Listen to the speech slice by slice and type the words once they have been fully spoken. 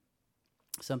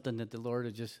something that the Lord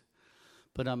had just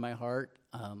put on my heart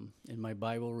in my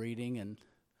Bible reading in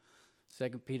 2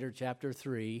 Peter chapter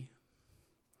 3.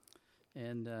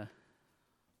 And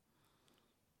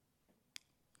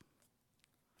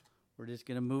we're just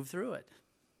going to move through it.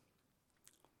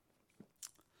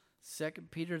 2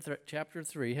 Peter chapter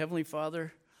 3. Heavenly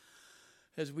Father,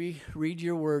 as we read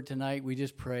your word tonight, we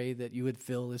just pray that you would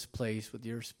fill this place with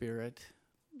your spirit.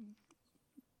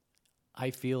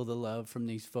 I feel the love from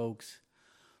these folks,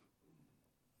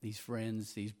 these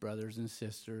friends, these brothers and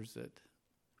sisters that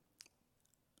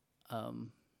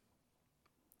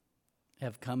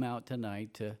have come out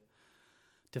tonight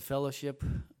to fellowship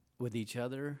with each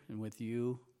other and with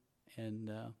you.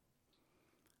 And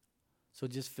so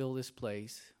just fill this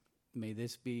place. May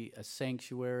this be a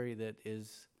sanctuary that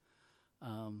is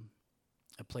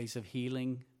a place of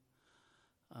healing.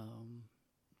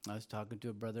 I was talking to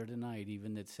a brother tonight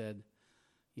even that said,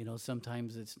 you know,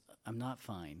 sometimes I'm not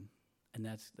fine, and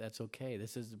that's okay.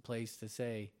 This is the place to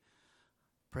say,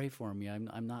 pray for me,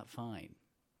 I'm not fine.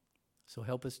 So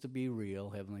help us to be real,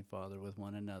 Heavenly Father, with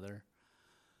one another,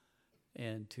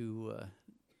 and to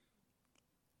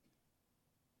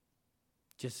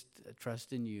just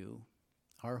trust in you.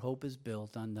 Our hope is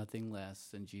built on nothing less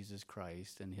than Jesus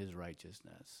Christ and his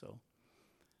righteousness. So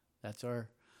that's our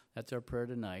prayer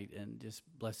tonight, and just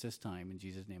bless this time. In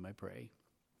Jesus' name I pray.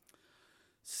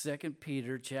 2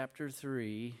 Peter chapter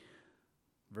 3,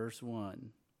 verse 1.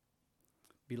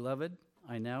 Beloved,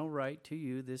 I now write to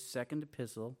you this second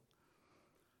epistle,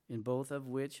 in both of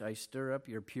which I stir up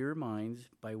your pure minds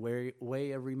by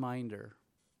way of reminder.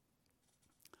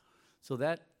 So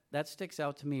that sticks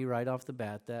out to me right off the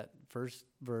bat, that first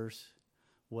verse,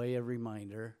 way of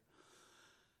reminder.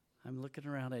 I'm looking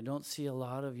around. I don't see a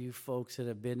lot of you folks that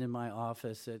have been in my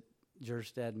office at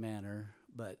Jerstad Manor,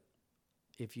 but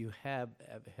if you have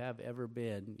ever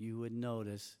been, you would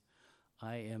notice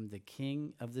I am the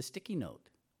king of the sticky note,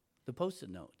 the Post-it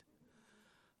note.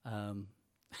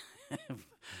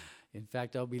 In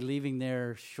fact, I'll be leaving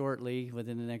there shortly,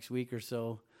 within the next week or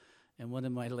so, and one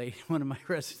of my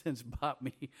residents bought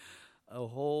me a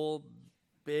whole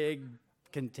big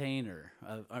container,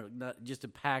 not just a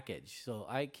package. So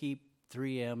I keep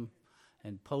 3M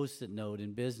and Post-it note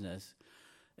in business,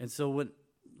 and so when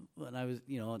I was,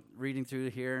 reading through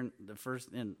here, and the first,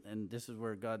 and this is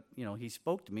where God, he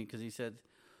spoke to me, because he said,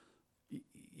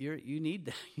 you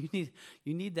need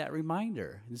that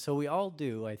reminder. And so we all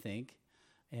do, I think,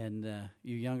 and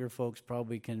you younger folks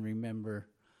probably can remember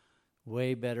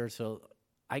way better. So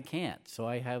I can't. So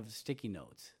I have sticky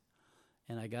notes,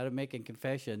 and I got to make a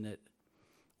confession that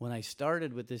when I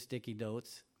started with the sticky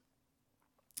notes,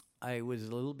 I was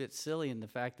a little bit silly in the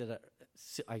fact that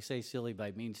I say silly, but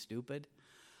I mean stupid.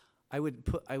 I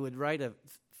would write a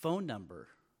phone number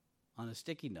on a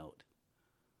sticky note.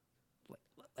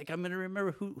 Like I'm going to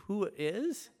remember who it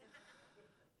is.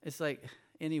 It's like,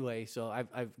 anyway, so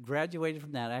I've graduated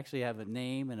from that. I actually have a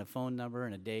name and a phone number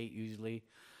and a date usually,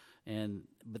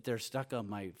 but they're stuck on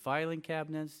my filing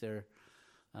cabinets. They're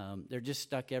just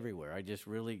stuck everywhere.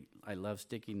 I love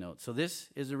sticky notes. So this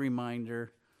is a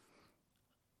reminder.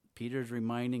 Peter's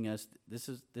reminding us. This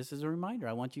is a reminder.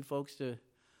 I want you folks to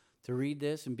read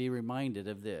this and be reminded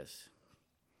of this,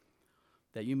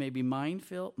 that you may be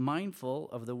mindful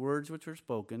of the words which were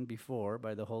spoken before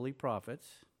by the holy prophets,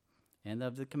 and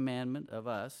of the commandment of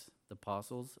us, the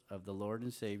apostles of the Lord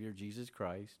and Savior Jesus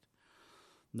Christ,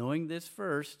 knowing this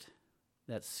first,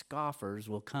 that scoffers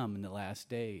will come in the last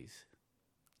days.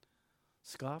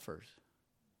 Scoffers.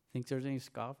 Think there's any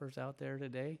scoffers out there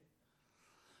today?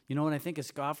 When I think of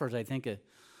scoffers, I think of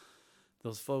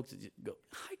those folks that just go,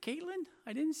 "Hi, Caitlin,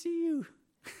 I didn't see you.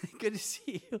 Good to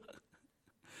see you."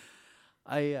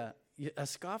 A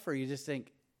scoffer, you just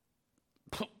think,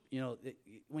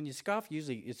 when you scoff,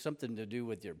 usually it's something to do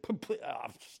with your,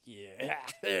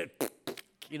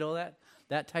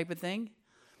 that type of thing.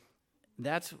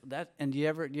 That's that. And do you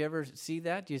ever see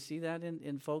that? Do you see that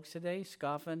in folks today,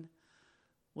 scoffing?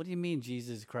 What do you mean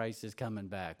Jesus Christ is coming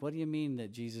back? What do you mean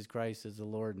that Jesus Christ is the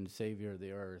Lord and Savior of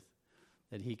the earth?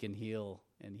 That he can heal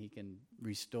and he can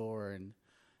restore, and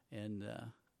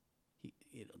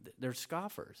they're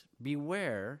scoffers.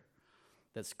 Beware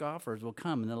that scoffers will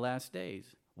come in the last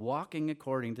days, walking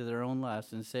according to their own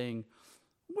lusts, and saying,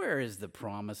 "Where is the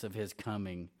promise of his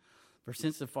coming? For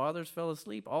since the fathers fell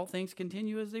asleep, all things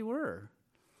continue as they were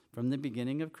from the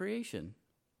beginning of creation."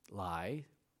 Lie,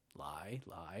 lie,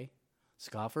 lie.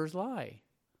 Scoffers lie.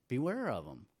 Beware of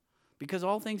them, because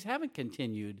all things haven't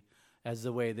continued as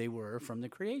the way they were from the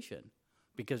creation,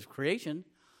 because creation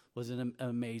was an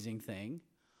amazing thing.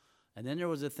 And then there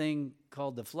was a thing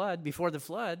called the flood. Before the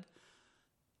flood,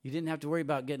 You didn't have to worry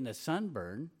about getting a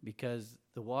sunburn because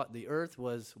the earth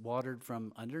was watered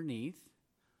from underneath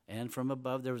and from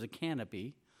above. There was a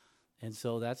canopy. And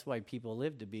so that's why people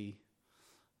lived to be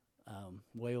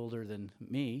way older than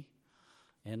me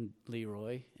and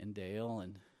Leroy and Dale.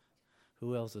 And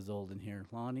who else is old in here?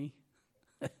 Lonnie?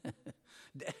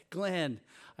 Glenn.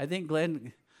 I think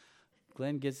Glenn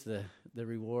gets the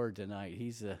reward tonight.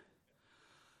 He's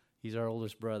our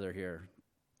oldest brother here.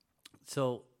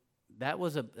 So that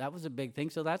was a big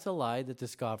thing. So that's a lie that the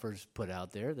scoffers put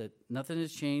out there, that nothing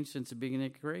has changed since the beginning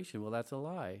of creation. Well, that's a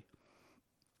lie.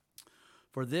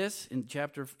 For this, in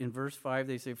verse 5,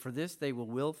 they say, for this they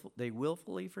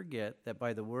willfully forget that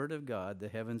by the word of God the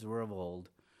heavens were of old,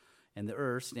 and the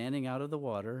earth standing out of the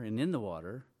water and in the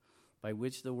water, by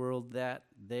which the world that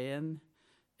then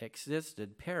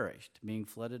existed perished, being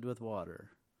flooded with water.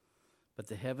 But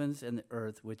the heavens and the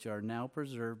earth, which are now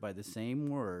preserved by the same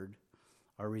word,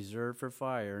 are reserved for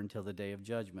fire until the day of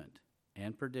judgment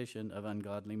and perdition of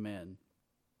ungodly men.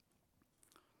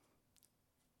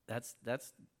 That's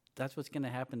what's going to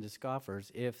happen to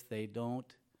scoffers if they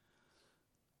don't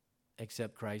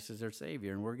accept Christ as their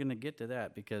Savior. And we're going to get to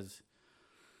that because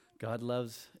God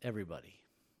loves everybody.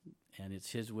 And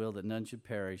it's his will that none should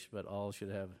perish, but all should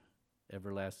have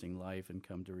everlasting life and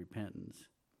come to repentance.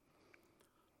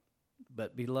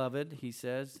 But beloved, he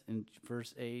says in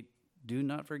verse 8, do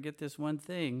not forget this one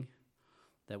thing,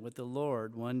 that with the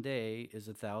Lord 1 day is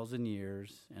 1,000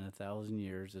 years, and 1,000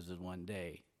 years is 1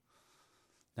 day.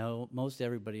 Now, most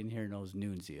everybody in here knows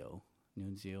Nunzio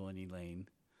and Elaine.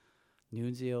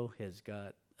 Nunzio has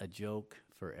got a joke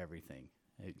for everything.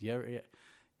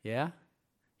 Yeah?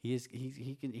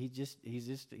 He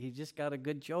just got a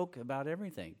good joke about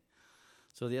everything.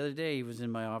 So the other day he was in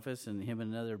my office, and him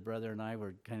and another brother and I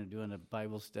were kind of doing a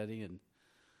Bible study and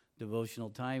devotional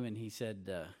time, and he said,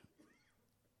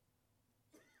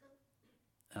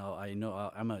 I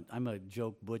know I'm a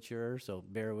joke butcher, so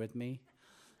bear with me.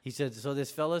 He said, so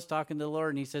this fella's talking to the Lord,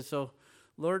 and he said, so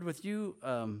Lord, with you,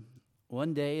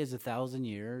 1 day is 1,000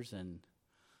 years, and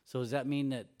so does that mean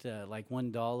that like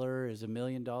 $1 is $1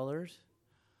 million?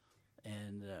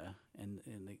 And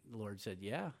the Lord said,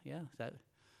 yeah.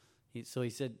 So he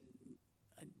said,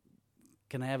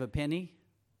 can I have a penny?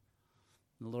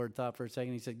 And the Lord thought for a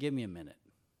second. He said, give me a minute.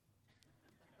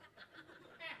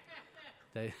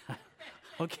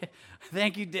 Okay,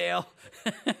 thank you, Dale.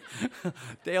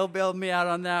 Dale bailed me out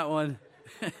on that one.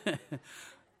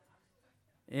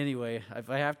 Anyway, if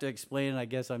I have to explain it, I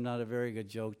guess I'm not a very good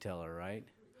joke teller, right?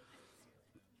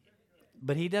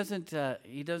 But he doesn't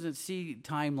see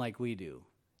time like we do.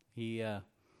 He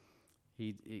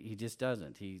just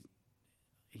doesn't. It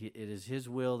is his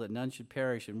will that none should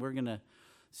perish, and we're going to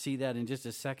see that in just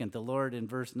a second. The Lord in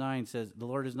verse 9 says, the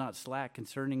Lord is not slack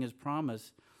concerning his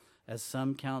promise, as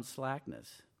some count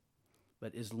slackness,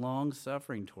 but is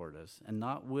long-suffering toward us, and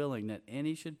not willing that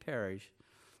any should perish,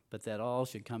 but that all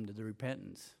should come to the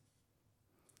repentance.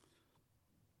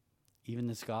 Even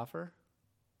the scoffer?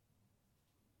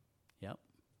 Yep.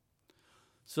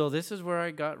 So this is where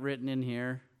I got written in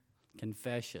here,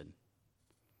 confession.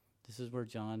 This is where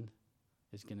John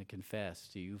is going to confess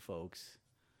to you folks.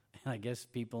 And I guess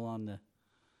people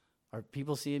are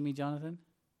people seeing me, Jonathan?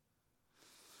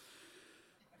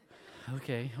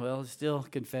 Okay, well, still,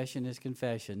 confession is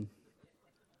confession.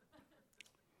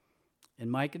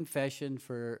 And my confession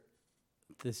for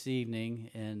this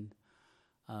evening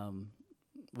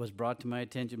was brought to my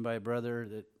attention by a brother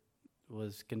that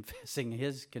was confessing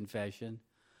his confession,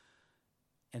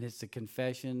 and it's a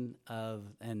confession of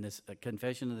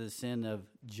the sin of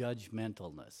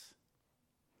judgmentalness.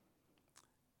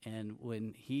 And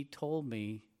when he told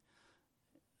me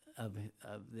of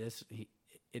this,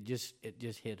 it just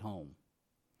hit home.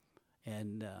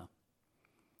 And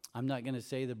I'm not going to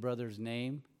say the brother's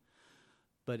name,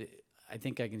 but I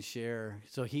think I can share.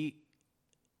 So he's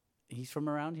from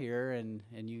around here, and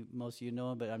most of you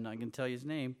know him, but I'm not going to tell you his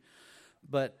name.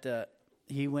 But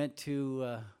he went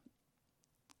to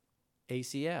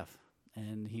ACF,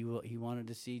 and he wanted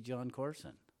to see John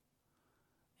Corson.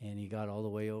 And he got all the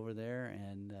way over there,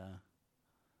 and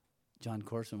John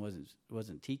Corson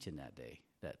wasn't teaching that day,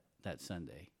 that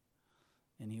Sunday.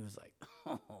 And he was like,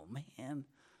 oh, man.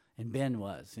 And Ben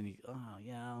was. And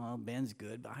well, Ben's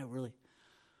good, but I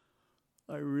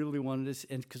really wanted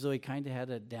to. And because he kind of had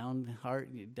a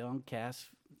downcast,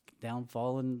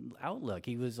 downfallen outlook.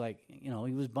 He was like, he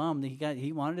was bummed.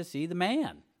 He wanted to see the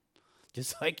man.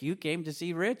 Just like you came to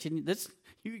see Rich, and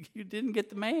you didn't get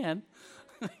the man.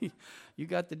 You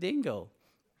got the dingo.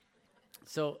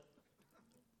 So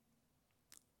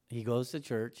he goes to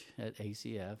church at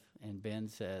ACF, and Ben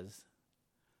says,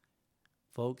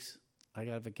 Folks, I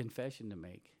have a confession to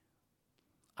make.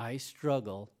 I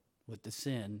struggle with the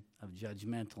sin of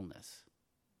judgmentalness.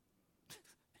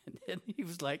 And then he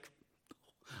was like,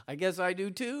 I guess I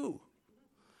do too.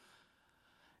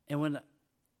 And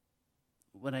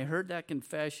when I heard that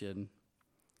confession,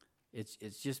 it's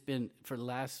just been, for the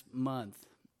last month,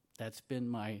 it's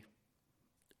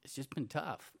just been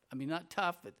tough. I mean, not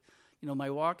tough, but, my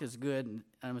walk is good, and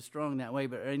I'm strong that way.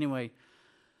 But anyway,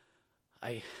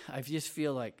 I just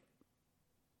feel like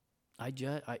I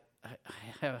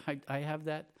have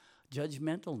that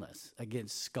judgmentalness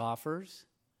against scoffers.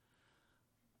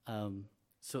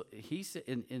 So he said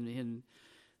in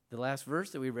the last verse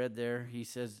that we read there, he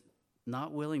says,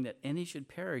 not willing that any should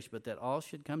perish, but that all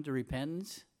should come to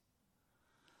repentance.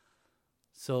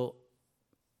 So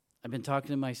I've been talking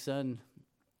to my son,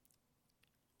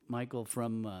 Michael,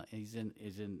 from he's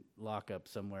in lockup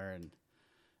somewhere,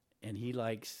 and he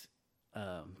likes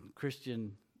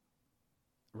Christian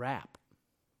rap.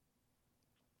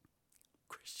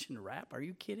 Christian rap? Are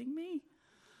you kidding me?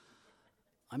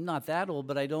 I'm not that old,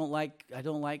 but I don't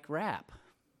like rap.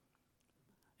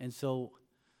 And so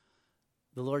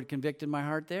the Lord convicted my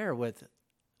heart there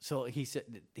so he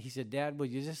said, Dad,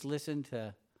 would you just listen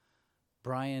to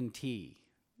Brian T,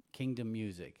 Kingdom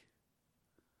Music?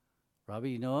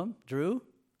 Robbie, you know him? Drew?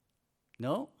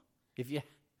 No?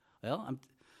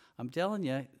 I'm telling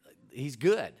you, he's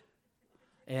good.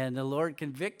 And the Lord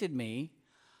convicted me.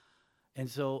 And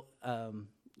so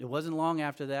it wasn't long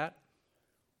after that,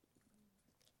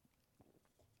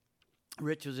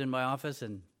 Rich was in my office,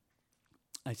 and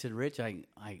I said, Rich, I'm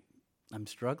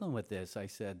struggling with this. I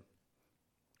said,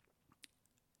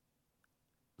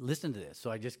 listen to this.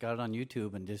 So I just got it on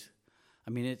YouTube and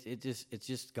it's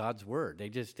just God's word. They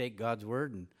just take God's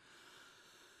word, and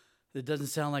it doesn't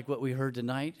sound like what we heard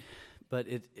tonight, but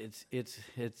it's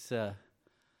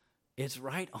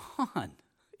right on.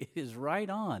 It is right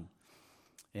on.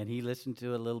 And he listened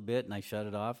to it a little bit, and I shut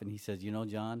it off, and he says,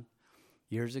 John,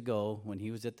 years ago when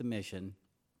he was at the mission,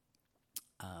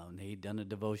 he'd done a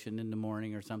devotion in the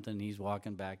morning or something, and he's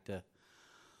walking back to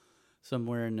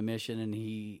somewhere in the mission,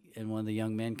 and one of the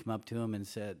young men come up to him and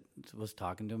was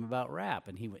talking to him about rap,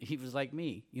 and he was like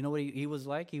me. You know what he was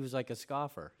like? He was like a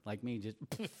scoffer, like me, just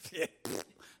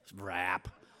rap.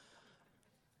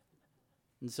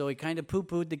 And so he kind of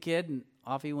poo-pooed the kid, and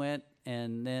off he went,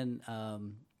 and then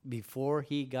before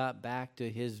he got back to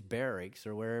his barracks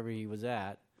or wherever he was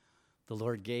at, the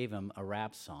Lord gave him a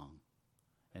rap song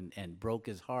and broke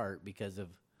his heart because of,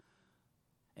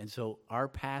 and so our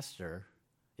pastor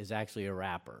is actually a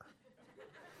rapper.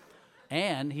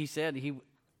 And he said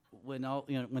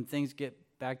when things get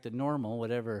back to normal,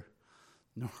 whatever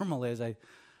normal is, I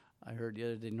heard the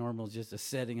other day normal is just a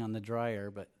setting on the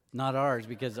dryer, but not ours,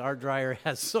 because our dryer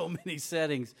has so many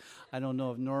settings. I don't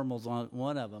know if normal's on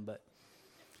one of them, but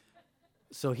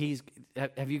so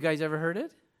have you guys ever heard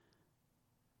it?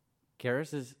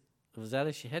 Karis, was that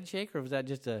a head shake, or was that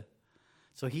just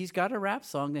so he's got a rap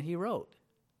song that he wrote.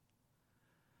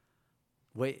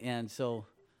 Wait, and so,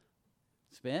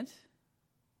 Spence?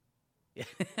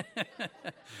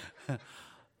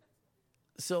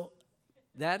 So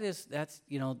that's,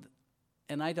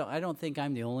 and I don't think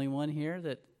I'm the only one here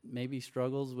that maybe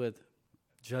struggles with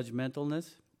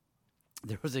judgmentalness.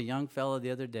 There was a young fellow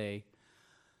the other day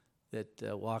that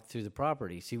walked through the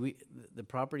property. See, the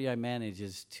property I manage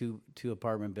is two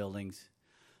apartment buildings,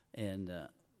 and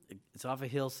it's off a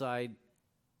hillside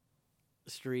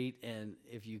street. And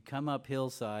if you come up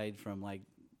hillside from like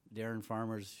Darren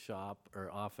Farmer's shop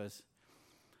or office,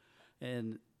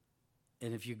 and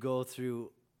if you go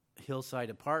through hillside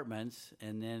apartments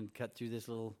and then cut through this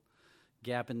little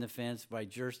gap in the fence by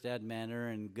Jerstad Manor,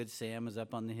 and Good Sam is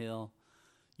up on the hill,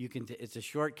 you can. It's a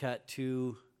shortcut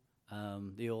to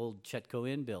the old Chetco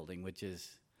Inn building, which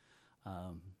is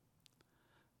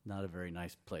not a very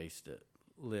nice place to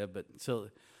live, but so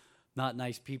not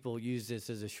nice people use this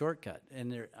as a shortcut.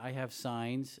 And I have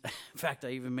signs. In fact, I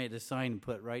even made a sign and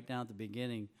put right down at the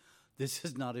beginning, this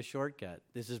is not a shortcut.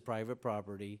 This is private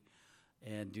property,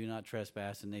 and do not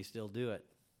trespass, and they still do it.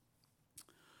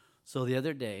 So the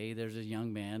other day, there's a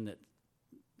young man that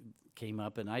came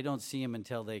up, and I don't see him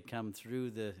until they come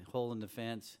through the hole in the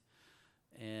fence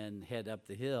and head up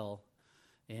the hill.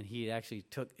 And he actually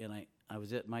and I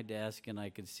was at my desk, and I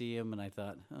could see him, and I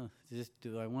thought,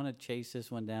 do I want to chase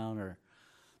this one down?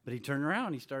 But he turned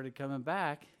around, he started coming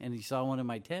back, and he saw one of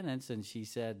my tenants, and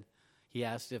he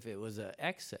asked if it was an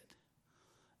exit.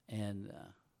 And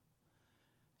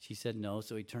she said no,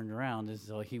 so he turned around, and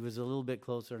so he was a little bit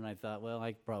closer, and I thought, well,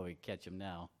 I could probably catch him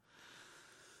now.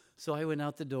 So I went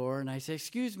out the door, and I said,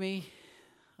 excuse me,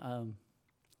 can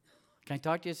can I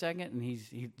talk to you a second? And he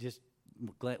just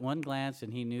one glance,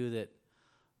 and he knew that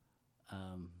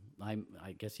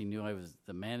I guess he knew I was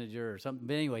the manager or something.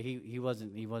 But anyway, he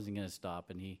wasn't going to stop,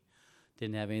 and he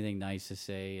didn't have anything nice to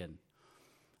say. And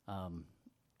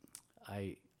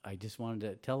I just wanted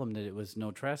to tell him that it was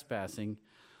no trespassing,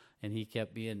 and he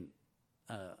kept being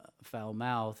foul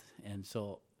mouthed, and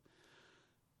so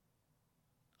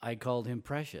I called him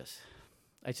Precious.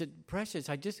 I said, Precious,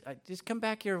 I just come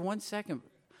back here 1 second.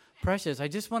 Precious, I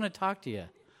just want to talk to you.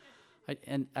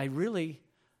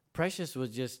 Precious was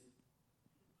just,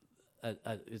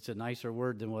 it's a nicer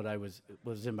word than what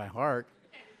was in my heart.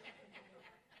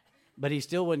 But he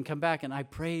still wouldn't come back, and I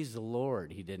praise the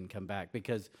Lord he didn't come back,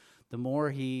 because the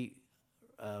more he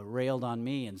railed on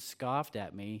me and scoffed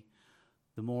at me,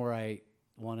 the more I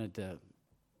wanted to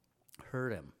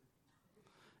hurt him.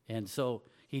 And so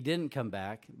he didn't come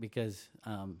back, because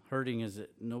hurting is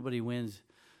nobody wins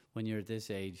when you're at this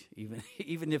age.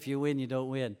 Even if you win, you don't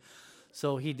win.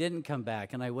 So he didn't come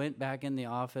back, and I went back in the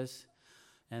office,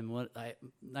 and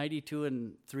 92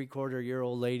 and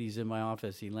 3/4-year-old lady's in my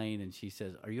office, Elaine, and she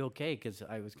says, "Are you okay?" Because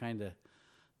I was kind of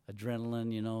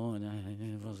adrenaline, and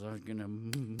I was gonna,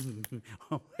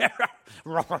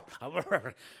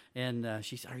 and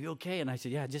she said, "Are you okay?" And I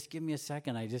said, "Yeah, just give me a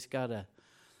second. I just gotta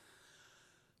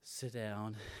sit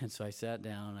down." And so I sat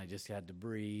down. I just had to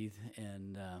breathe,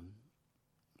 and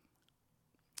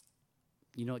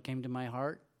you know what came to my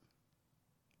heart?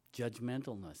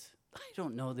 Judgmentalness. I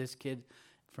don't know this kid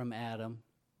from Adam,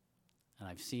 and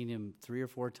I've seen him 3 or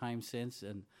 4 times since,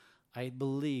 and I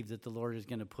believe that the Lord is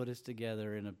going to put us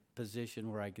together in a position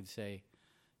where I could say,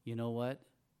 you know what?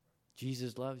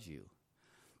 Jesus loves you.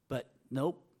 But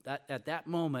nope, at that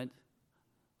moment,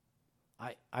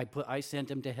 I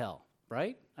sent him to hell,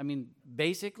 right? I mean,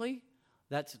 basically,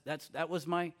 that was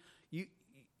my,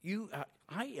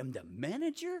 I am the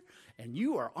manager, and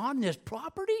you are on this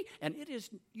property, and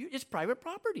it's private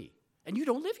property, and you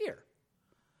don't live here.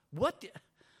 What?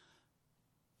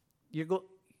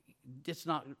 It's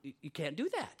not. You can't do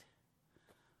that.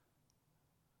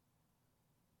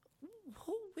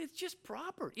 Oh, it's just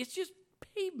property. It's just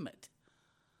pavement.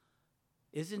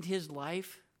 Isn't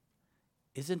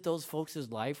those folks'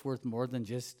 life worth more than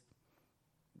just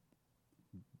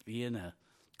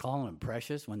calling them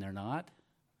precious when they're not?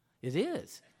 It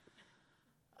is.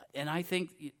 And I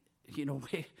think,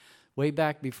 way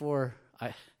back before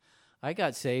I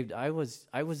got saved, I was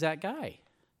that guy.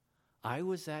 I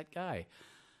was that guy.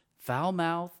 Foul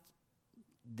mouth.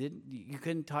 You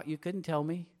couldn't talk. You couldn't tell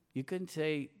me. You couldn't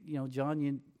say,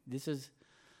 John. This is.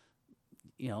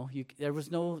 There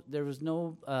was no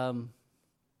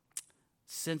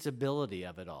sensibility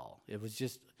of it all. It was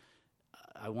just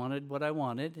I wanted what I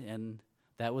wanted, and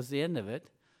that was the end of it.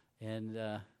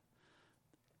 And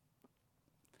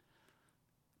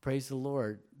praise the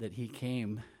Lord that He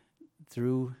came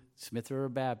through Smith River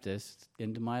Baptist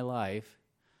into my life,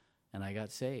 and I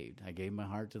got saved. I gave my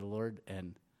heart to the Lord,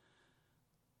 and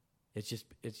it's just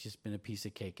been a piece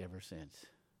of cake ever since.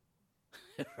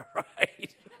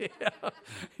 Right?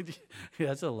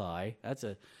 That's a lie. That's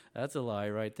a lie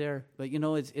right there. But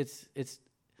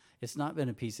it's not been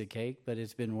a piece of cake, but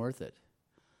it's been worth it,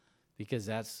 because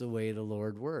that's the way the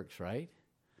Lord works, right?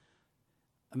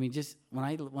 I mean, just when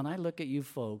I look at you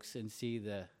folks and see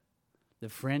the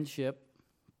friendship,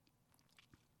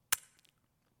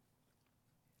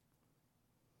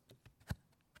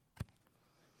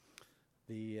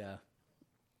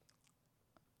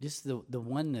 just the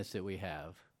oneness that we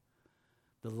have,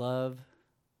 the love.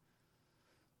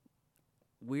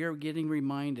 We are getting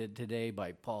reminded today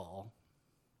by Paul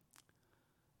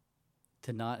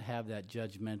to not have that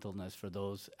judgmentalness for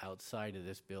those outside of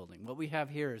this building. What we have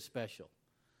here is special.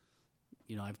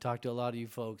 I've talked to a lot of you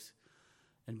folks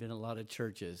and been in a lot of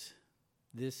churches.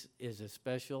 This is a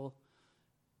special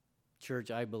church,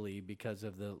 I believe, because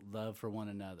of the love for one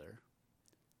another.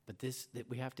 But that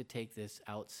we have to take this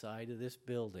outside of this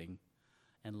building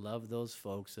and love those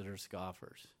folks that are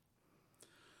scoffers.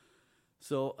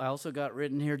 So I also got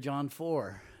written here, John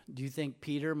 4. Do you think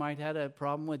Peter might have had a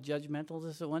problem with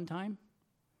judgmentalness at one time?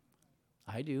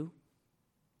 I do.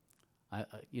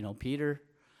 Peter,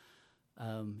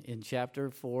 in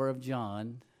chapter 4 of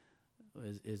John,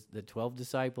 is the 12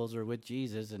 disciples are with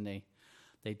Jesus, and they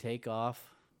take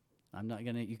off. I'm not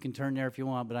going to, you can turn there if you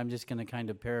want, but I'm just going to kind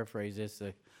of paraphrase this,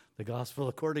 the gospel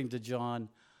according to John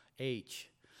H.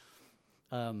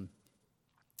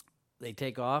 They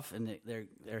take off, and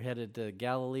they're headed to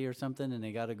Galilee or something, and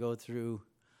they got to go through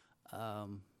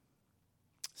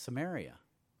Samaria.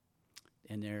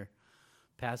 And they're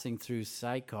passing through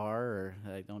Sychar, or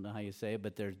I don't know how you say it,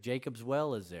 but there's Jacob's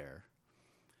well is there.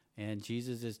 And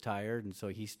Jesus is tired, and so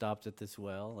he stops at this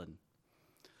well. And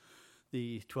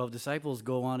the 12 disciples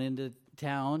go on into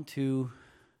town to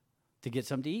get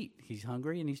something to eat. He's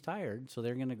hungry and he's tired, so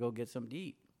they're going to go get something to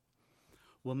eat.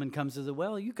 Woman comes to the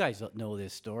well. You guys know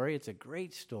this story. It's a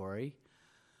great story.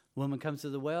 Woman comes to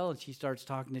the well, and she starts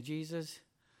talking to Jesus,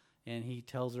 and he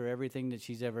tells her everything that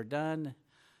she's ever done,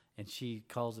 and she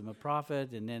calls him a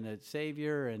prophet and then a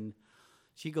savior, and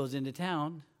she goes into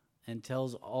town and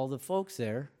tells all the folks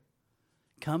there,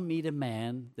 come meet a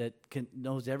man that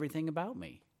knows everything about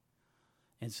me.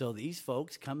 And so these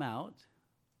folks come out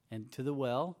and to the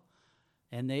well,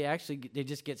 and they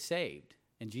just get saved.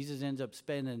 And Jesus ends up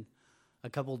spending a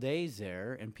couple days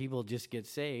there, and people just get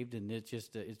saved, and it's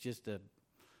just a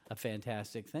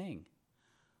fantastic thing.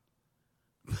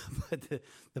 But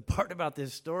the part about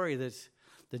this story that's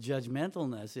the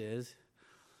judgmentalness is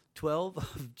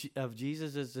 12 of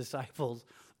Jesus' disciples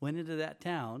went into that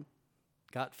town,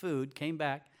 got food, came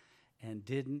back, and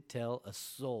didn't tell a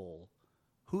soul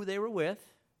who they were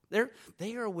with.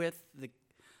 They are with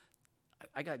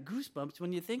I got goosebumps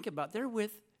when you think about it. They're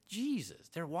with Jesus.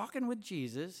 They're walking with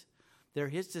Jesus. They're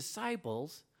his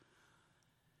disciples.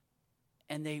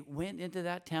 And they went into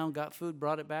that town, got food,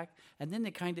 brought it back, and then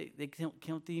they can't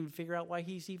even figure out why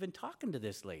he's even talking to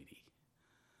this lady.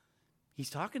 He's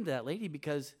talking to that lady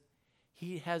because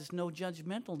he has no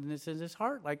judgmentalness in his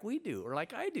heart like we do, or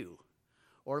like I do,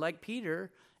 or like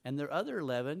Peter and their other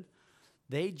 11.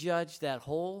 They judged that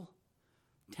whole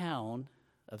town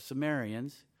of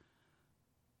Samaritans.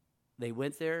 They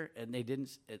went there and they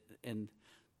didn't,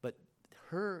 but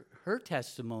her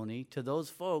testimony to those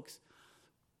folks,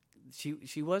 she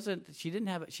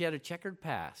had a checkered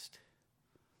past.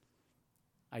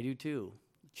 I do too.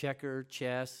 Checker,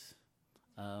 chess,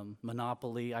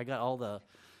 Monopoly. I got all the,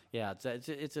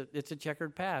 it's a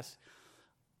checkered past.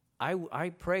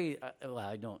 I pray. Well,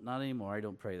 I don't, not anymore. I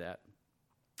don't pray that.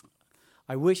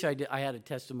 I wish I did. I had a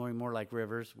testimony more like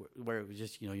Rivers, where it was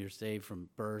just you're saved from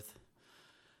birth.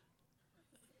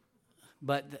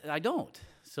 But I don't.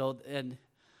 So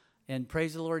and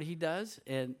praise the Lord, he does.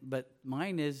 But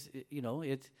mine is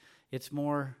it's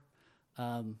more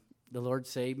the Lord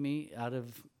saved me out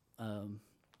of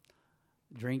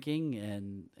drinking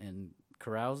and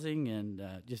carousing and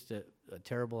just a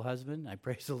terrible husband. I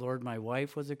praise the Lord my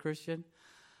wife was a Christian.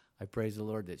 I praise the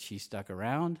Lord that she stuck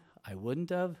around. I wouldn't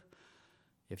have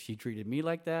if she treated me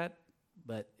like that.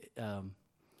 But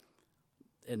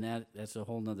and that's a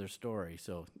whole nother story.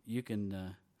 So you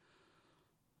can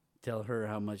tell her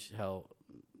how much.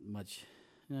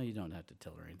 No, you don't have to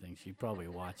tell her anything. She's probably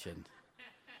watching.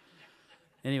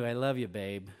 Anyway, I love you,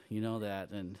 babe. You know that.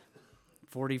 And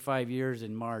 45 years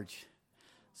in March.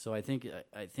 So I think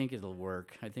it'll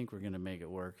work. I think we're going to make it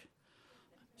work.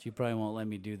 She probably won't let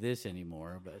me do this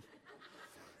anymore. But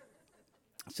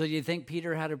so do you think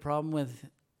Peter had a problem with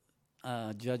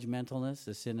judgmentalness,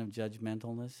 the sin of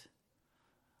judgmentalness?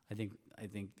 I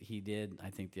think he did. I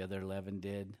think the other 11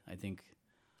 did. I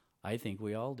think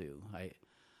we all do.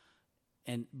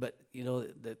 But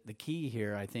the key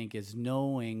here, I think, is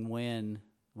knowing when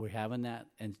we're having that,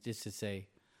 and just to say,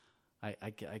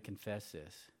 I confess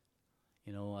this.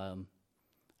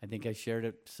 I think I shared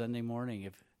it Sunday morning.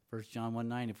 If 1 John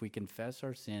 1:9, if we confess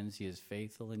our sins, he is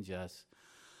faithful and just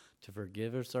to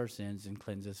forgive us our sins and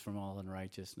cleanse us from all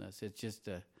unrighteousness. It's just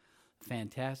a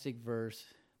fantastic verse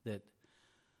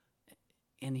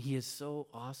and he is so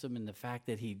awesome in the fact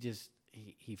that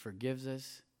he forgives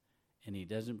us and he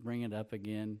doesn't bring it up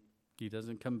again. He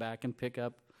doesn't come back and pick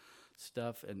up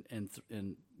stuff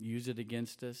and use it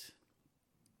against us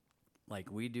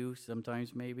like we do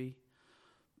sometimes maybe,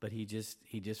 but he just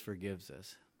forgives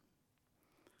us.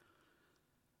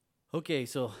 Okay,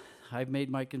 so I've made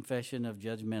my confession of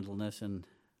judgmentalness,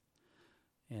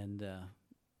 and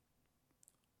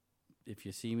if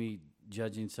you see me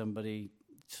judging somebody,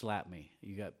 slap me.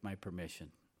 You got my permission.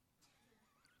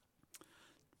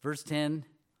 Verse 10,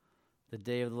 the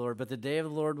day of the Lord. But the day of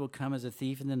the Lord will come as a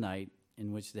thief in the night,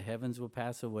 in which the heavens will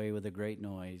pass away with a great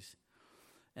noise,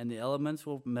 and the elements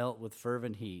will melt with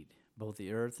fervent heat. Both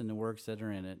the earth and the works that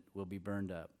are in it will be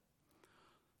burned up.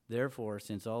 Therefore,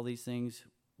 since all these things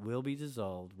will be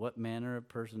dissolved, what manner of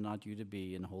person ought you to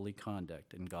be in holy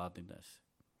conduct and godliness,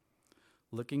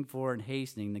 looking for and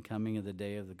hastening the coming of the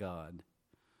day of the God,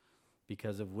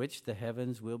 because of which the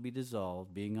heavens will be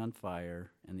dissolved, being on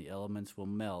fire, and the elements will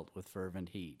melt with fervent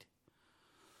heat.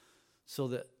 So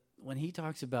that when he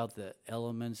talks about the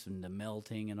elements and the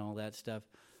melting and all that stuff,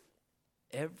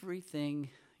 everything,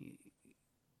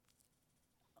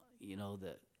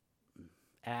 the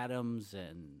atoms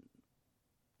and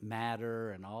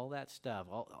matter and all that stuff.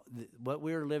 What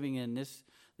we're living in,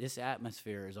 this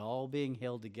atmosphere is all being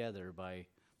held together by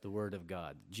the Word of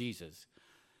God, Jesus.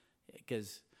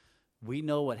 Because we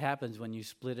know what happens when you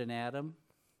split an atom.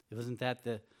 Wasn't that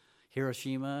the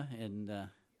Hiroshima? And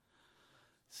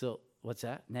so what's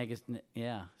that?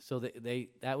 Yeah. So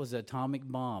that was an atomic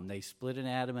bomb. They split an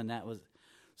atom, and that was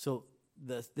so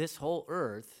this whole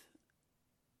earth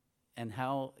and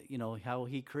how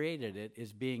he created it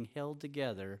is being held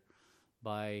together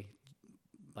by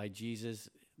Jesus,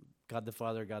 God the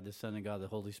Father, God the Son, and God the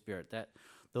Holy Spirit.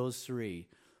 Those three.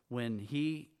 When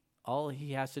all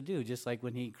he has to do, just like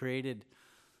when he created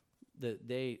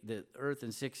the earth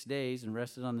in 6 days and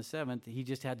rested on the seventh, he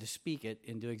just had to speak it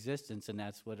into existence, and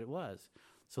that's what it was.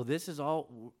 So this is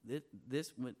all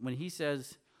this when he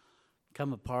says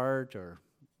come apart or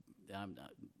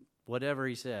whatever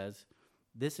he says,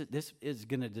 this is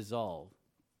going to dissolve.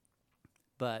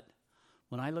 But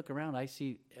when I look around, I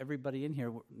see everybody in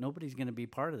here. Nobody's going to be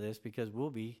part of this because we'll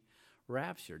be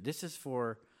raptured. This is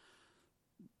for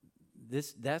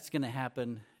this. That's going to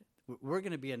happen. We're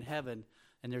going to be in heaven,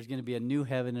 and there's going to be a new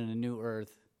heaven and a new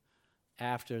earth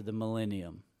after the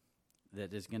millennium.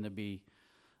 That is going to be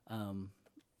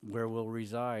where we'll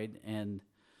reside,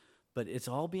 but it's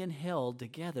all being held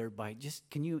together by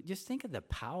can you just think of the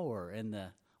power and the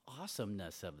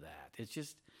awesomeness of that?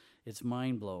 It's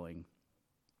mind-blowing.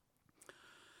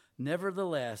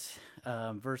 Nevertheless,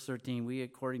 verse 13, we,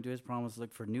 according to his promise,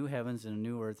 look for new heavens and a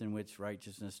new earth in which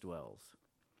righteousness dwells.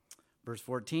 Verse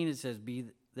 14, it says,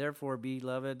 therefore,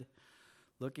 beloved,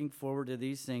 looking forward to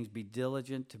these things, be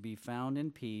diligent to be found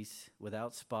in peace,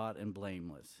 without spot and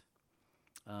blameless.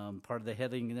 Part of the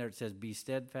heading there, it says, be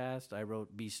steadfast. I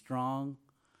wrote, be strong,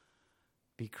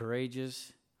 be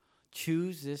courageous.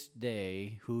 Choose this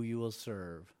day who you will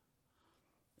serve.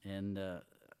 And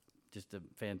just a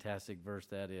fantastic verse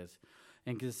that is.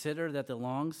 And consider that the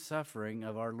long suffering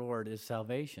of our Lord is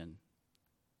salvation.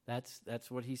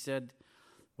 That's what he said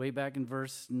way back in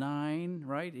verse 9,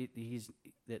 right? He's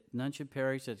that none should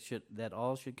perish, that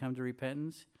all should come to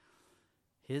repentance.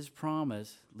 His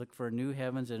promise, look for new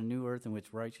heavens and a new earth in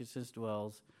which righteousness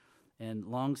dwells, and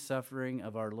long suffering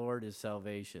of our Lord is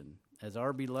salvation. As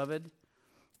our beloved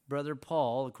brother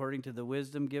Paul, according to the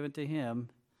wisdom given to him,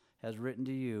 has written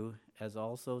to you, as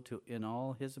also in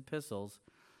all his epistles,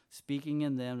 speaking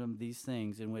in them of these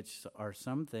things, in which are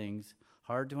some things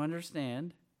hard to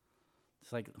understand.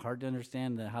 It's like hard to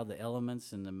understand how the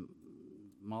elements and the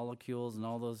molecules and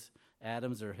all those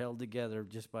atoms are held together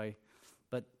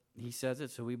but he says it,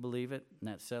 so we believe it, and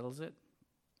that settles it.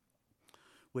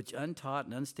 Which untaught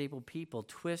and unstable people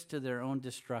twist to their own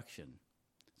destruction.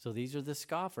 So these are the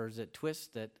scoffers that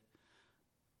twist it,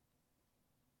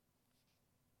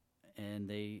 and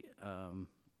they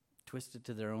twist it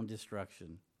to their own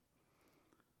destruction.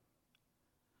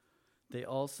 They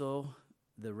also,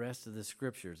 the rest of the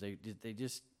scriptures, they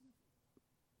just,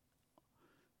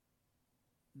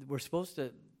 we're supposed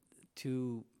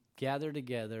to gather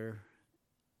together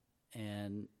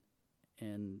and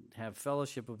have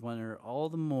fellowship with one another all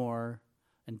the more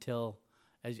until,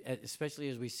 especially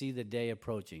as we see the day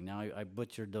approaching. Now, I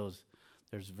butchered those.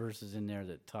 There's verses in there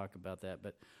that talk about that,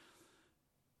 but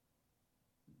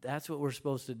that's what we're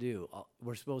supposed to do.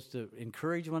 We're supposed to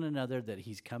encourage one another that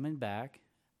he's coming back,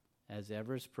 as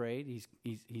Everest prayed.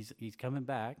 He's coming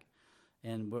back,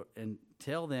 and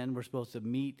until then, we're supposed to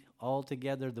meet all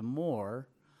together the more,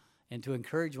 and to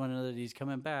encourage one another that he's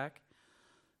coming back.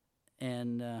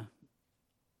 And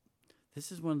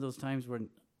this is one of those times when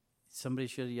somebody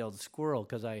should have yelled squirrel,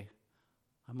 because I'm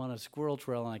on a squirrel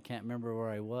trail and I can't remember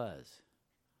where I was.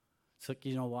 So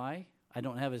you know why? I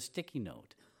don't have a sticky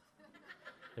note.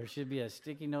 There should be a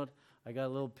sticky note. I got a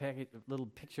little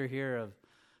picture here of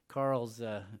Carl's.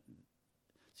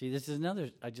 See, this is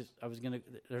another.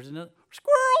 There's another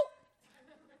squirrel.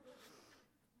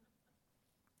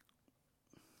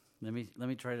 Let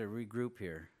me try to regroup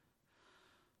here.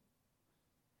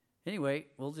 Anyway,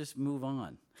 we'll just move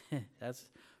on.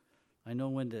 I know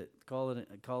when to call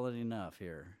it enough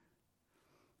here.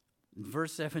 In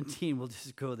verse 17, we'll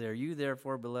just go there. You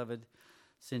therefore, beloved,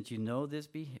 since you know this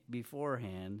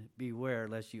beforehand, beware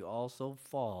lest you also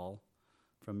fall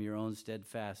from your own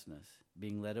steadfastness,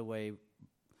 being led away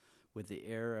with the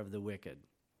error of the wicked.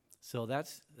 So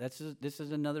this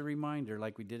is another reminder,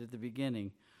 like we did at the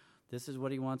beginning. This is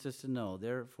what he wants us to know.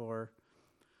 Therefore,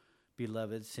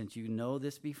 beloved, since you know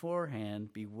this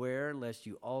beforehand, beware lest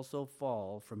you also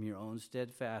fall from your own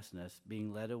steadfastness,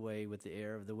 being led away with the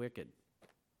error of the wicked.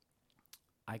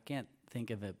 I can't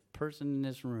think of a person in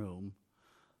this room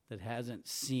that hasn't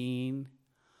seen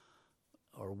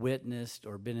or witnessed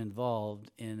or been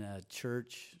involved in a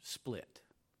church split,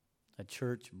 a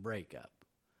church breakup.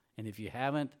 And if you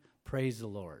haven't, praise the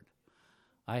Lord.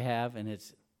 I have, and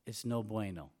it's no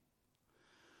bueno.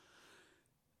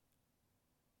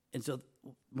 And so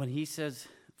when he says,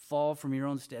 fall from your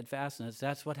own steadfastness,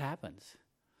 that's what happens.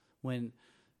 When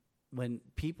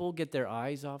people get their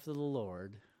eyes off of the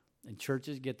Lord, and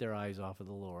churches get their eyes off of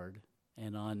the Lord,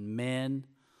 and on men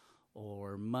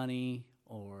or money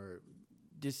or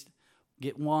just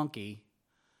get wonky,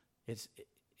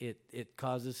 it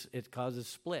causes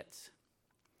splits.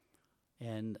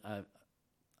 And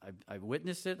I've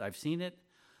witnessed it, I've seen it,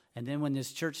 and then when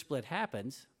this church split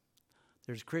happens,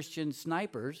 there's Christian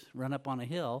snipers run up on a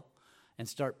hill and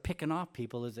start picking off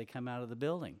people as they come out of the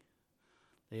building.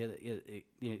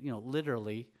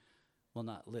 Literally, well,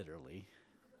 not literally,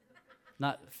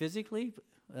 not physically,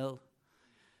 well,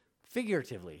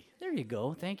 figuratively. There you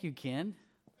go. Thank you, Ken.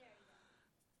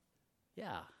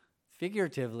 Yeah,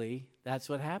 figuratively, that's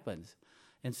what happens.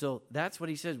 And so that's what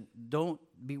he says, don't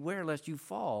beware lest you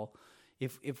fall.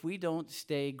 If we don't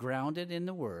stay grounded in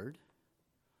the Word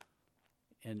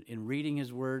and in reading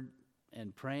His Word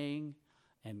and praying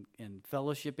and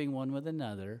fellowshipping one with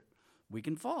another, we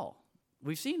can fall.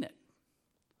 We've seen it.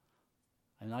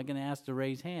 I'm not going to ask to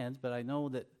raise hands, but I know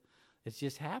that it's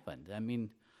just happened. I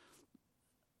mean,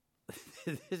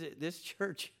 this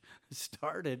church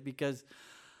started because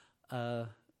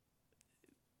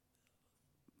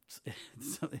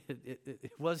it's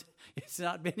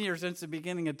not been here since the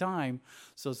beginning of time,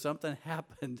 so something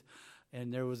happened,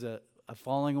 and there was a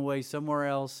falling away somewhere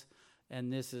else,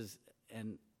 and this is,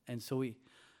 and so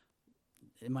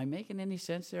am I making any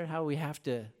sense there? How we have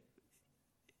to,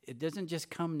 it doesn't just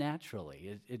come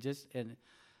naturally, it just,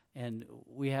 and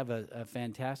we have a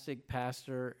fantastic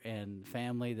pastor and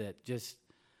family that just,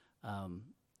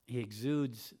 he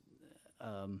exudes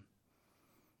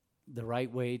the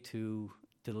right way to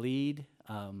lead,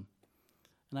 and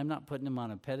I'm not putting him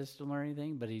on a pedestal or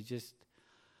anything, but he's just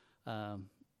a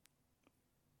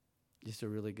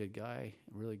really good guy,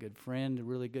 a really good friend, a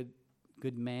really good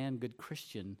man, good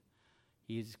Christian.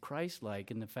 He's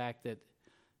Christ-like in the fact that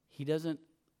he doesn't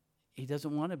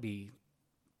want to be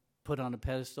put on a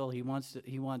pedestal. He wants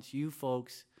you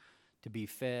folks to be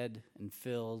fed and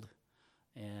filled,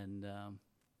 and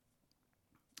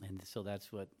so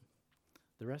that's what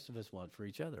the rest of us want for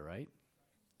each other, right?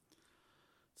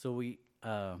 So we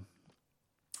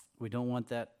don't want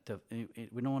that to.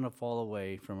 We don't want to fall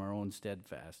away from our own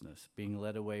steadfastness, being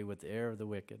led away with the error of the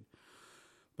wicked.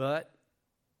 But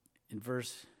in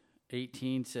verse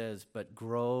 18 says, "But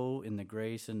grow in the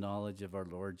grace and knowledge of our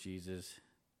Lord Jesus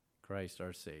Christ,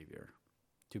 our Savior.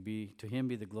 To Him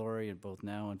be the glory in both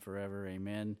now and forever.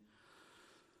 Amen."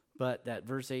 But that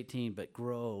verse 18, but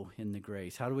grow in the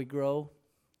grace. How do we grow?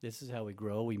 This is how we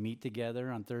grow. We meet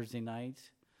together on Thursday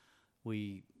nights.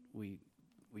 We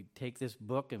take this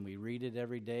book and we read it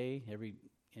every day.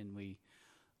 And we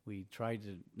try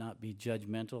to not be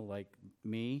judgmental like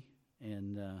me.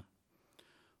 And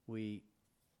we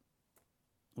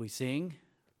sing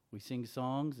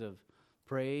songs of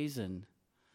praise and